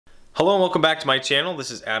Hello and welcome back to my channel. This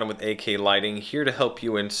is Adam with AK Lighting, here to help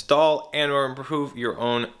you install and or improve your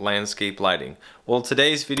own landscape lighting. Well, in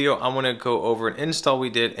today's video, I'm going to go over an install we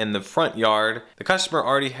did in the front yard. The customer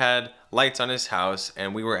already had lights on his house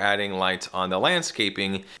and we were adding lights on the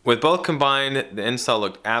landscaping. With both combined, the install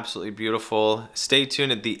looked absolutely beautiful. Stay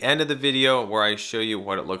tuned at the end of the video where I show you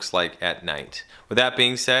what it looks like at night. With that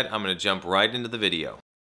being said, I'm going to jump right into the video.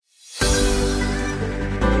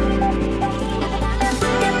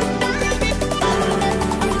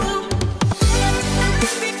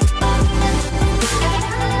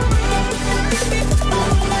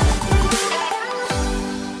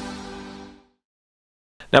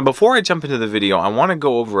 Now before I jump into the video, I want to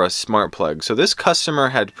go over a smart plug. So this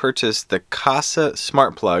customer had purchased the Kasa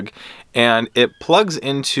smart plug and it plugs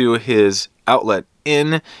into his outlet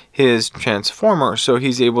in his transformer, so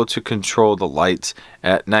he's able to control the lights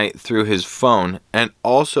at night through his phone, and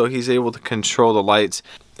also he's able to control the lights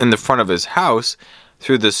in the front of his house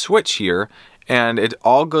through the switch here, and it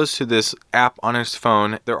all goes to this app on his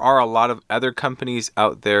phone. There are a lot of other companies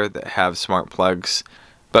out there that have smart plugs,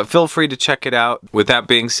 but feel free to check it out. With that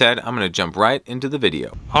being said, I'm going to jump right into the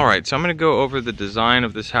video. Alright, so I'm going to go over the design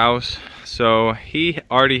of this house. So he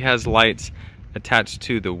already has lights attached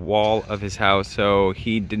to the wall of his house, so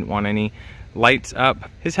he didn't want any lights up.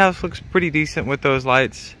 His house looks pretty decent with those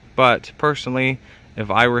lights, but personally, if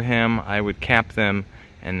I were him, I would cap them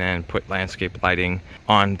and then put landscape lighting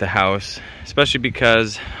on the house, especially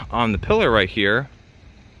because on the pillar right here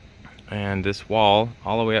and this wall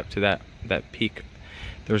all the way up to that peak,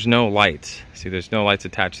 there's no lights. See, there's no lights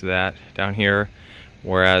attached to that down here,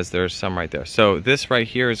 whereas there's some right there. So this right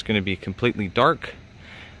here is going to be completely dark.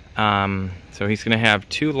 So he's going to have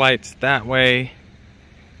 2 lights that way,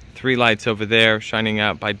 3 lights over there shining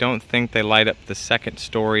up. I don't think they light up the second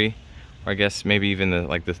story, or I guess maybe even the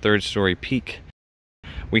 3rd story peak.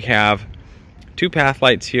 We have 2 path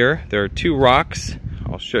lights here. There are 2 rocks.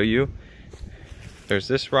 I'll show you. There's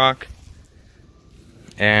this rock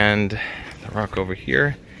and the rock over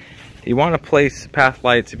here. You want to place path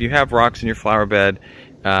lights. If you have rocks in your flower bed,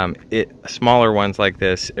 smaller ones like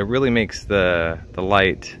this, it really makes the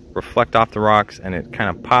light reflect off the rocks and it kind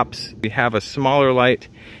of pops. We have a smaller light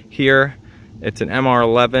here. It's an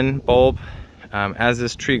MR11 bulb. As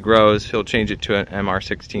this tree grows, he'll change it to an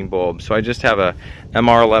MR16 bulb. So I just have a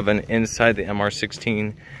MR11 inside the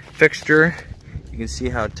MR16 fixture. You can see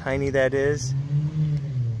how tiny that is.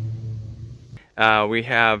 We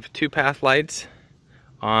have 2 path lights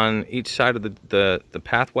on each side of the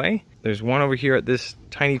pathway. There's one over here at this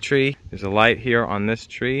tiny tree. There's a light here on this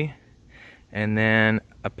tree, and then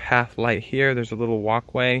a path light here. There's a little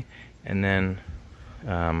walkway, and then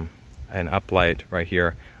an uplight right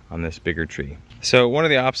here on this bigger tree. So one of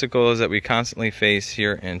the obstacles that we constantly face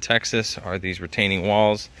here in Texas are these retaining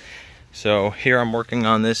walls. So here I'm working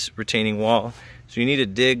on this retaining wall. So you need to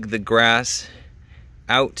dig the grass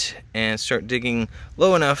out and start digging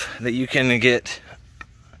low enough that you can get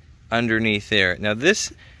underneath there. Now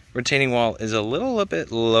this retaining wall is a little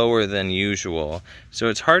bit lower than usual, so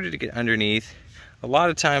it's harder to get underneath. A lot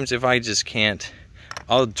of times if I just can't,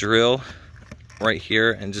 I'll drill right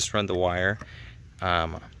here and just run the wire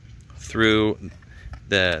through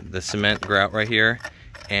the cement grout right here,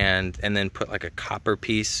 and then put like a copper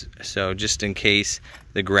piece, so just in case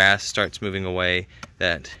the grass starts moving away,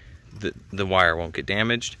 that the wire won't get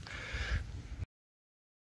damaged.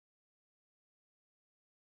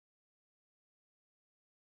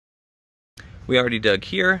 We already dug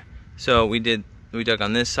here, so we dug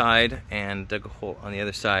on this side and dug a hole on the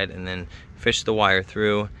other side and then fished the wire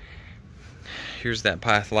through. Here's that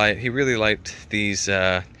path light. He really liked these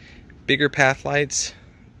bigger path lights,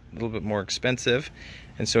 a little bit more expensive,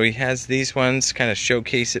 and so he has these ones kind of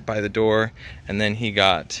showcase it by the door, and then he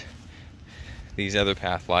got these other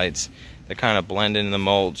path lights that kind of blend into the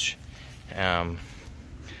mulch,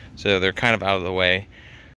 so they're kind of out of the way.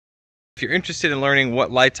 If you're interested in learning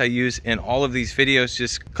what lights I use in all of these videos,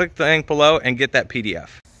 just click the link below and get that PDF.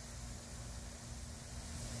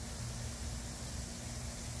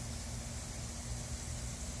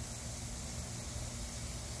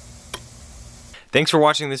 Thanks for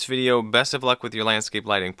watching this video. Best of luck with your landscape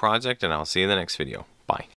lighting project, and I'll see you in the next video.